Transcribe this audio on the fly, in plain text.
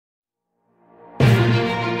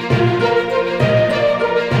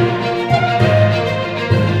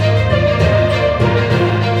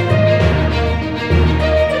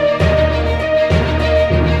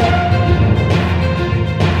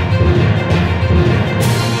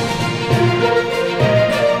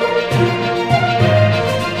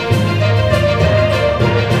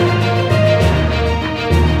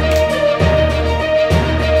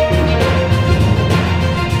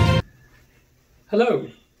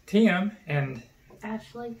Tim and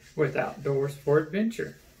Ashley with Outdoors for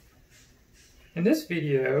Adventure. In this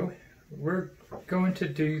video, we're going to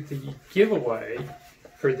do the giveaway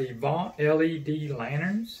for the Vont LED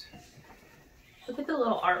lanterns. Look at the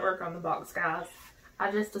little artwork on the box, guys.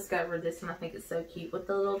 I just discovered this and I think it's so cute with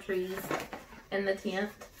the little trees and the tent.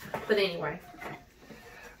 But anyway.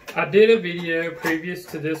 I did a video previous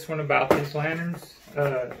to this one about these lanterns.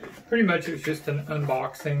 Pretty much it was just an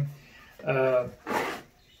unboxing.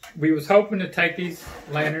 We was hoping to take these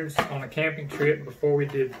lanterns on a camping trip before we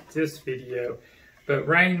did this video, but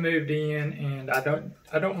rain moved in and I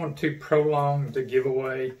don't want to prolong the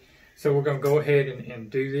giveaway, so we're going to go ahead and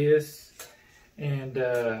do this. And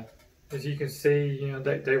as you can see, you know,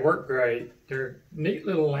 they work great. They're neat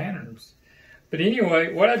little lanterns. But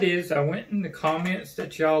anyway, what I did is I went in the comments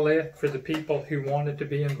that y'all left for the people who wanted to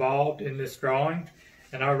be involved in this drawing,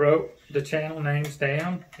 and I wrote the channel names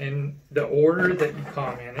down in the order that you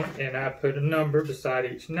commented, and I put a number beside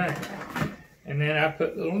each name. And then I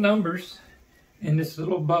put little numbers in this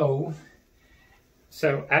little bow,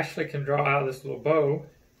 so Ashley can draw out this little bow,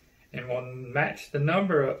 and we'll match the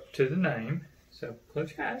number up to the name. So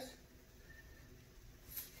close your eyes.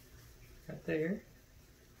 Right there.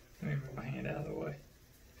 Let me move my hand out of the way.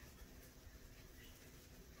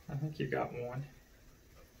 I think you got one.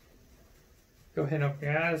 Go ahead and open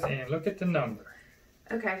your eyes and look at the number.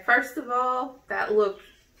 Okay, first of all, that looked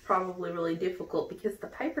probably really difficult because the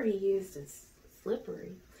paper he used is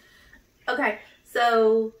slippery. Okay,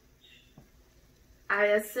 so I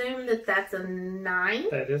assume that that's a 9.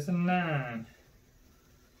 That is a 9.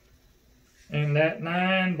 And that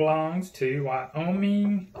 9 belongs to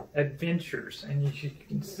Wyoming Adventures. And as you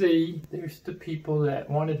can see, there's the people that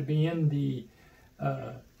wanted to be in the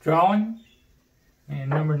drawing. And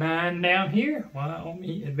number 9 down here,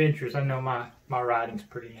 Wyoming Adventures. I know my writing's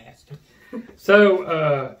pretty nasty.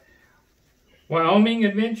 So, Wyoming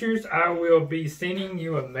Adventures, I will be sending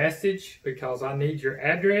you a message because I need your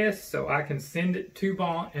address so I can send it to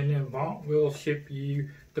Vont, and then Vont will ship you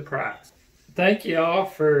the prize. Thank you all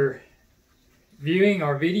for viewing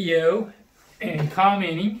our video and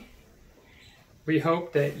commenting. We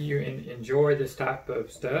hope that you enjoy this type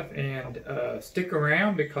of stuff, and stick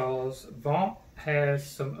around because Vont has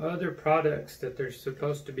some other products that they're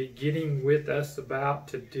supposed to be getting with us about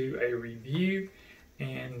to do a review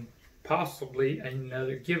and possibly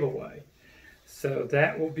another giveaway. So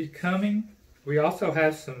that will be coming. We also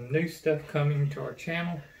have some new stuff coming to our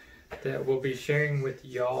channel that we'll be sharing with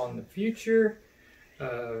y'all in the future.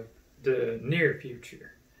 The near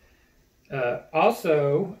future.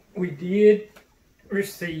 Also, we did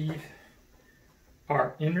receive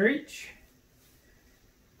our inReach,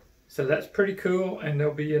 so that's pretty cool, and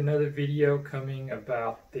there'll be another video coming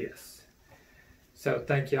about this. So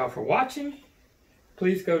thank y'all for watching.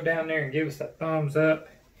 Please go down there and give us a thumbs up,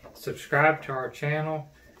 subscribe to our channel.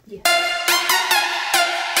 Yeah.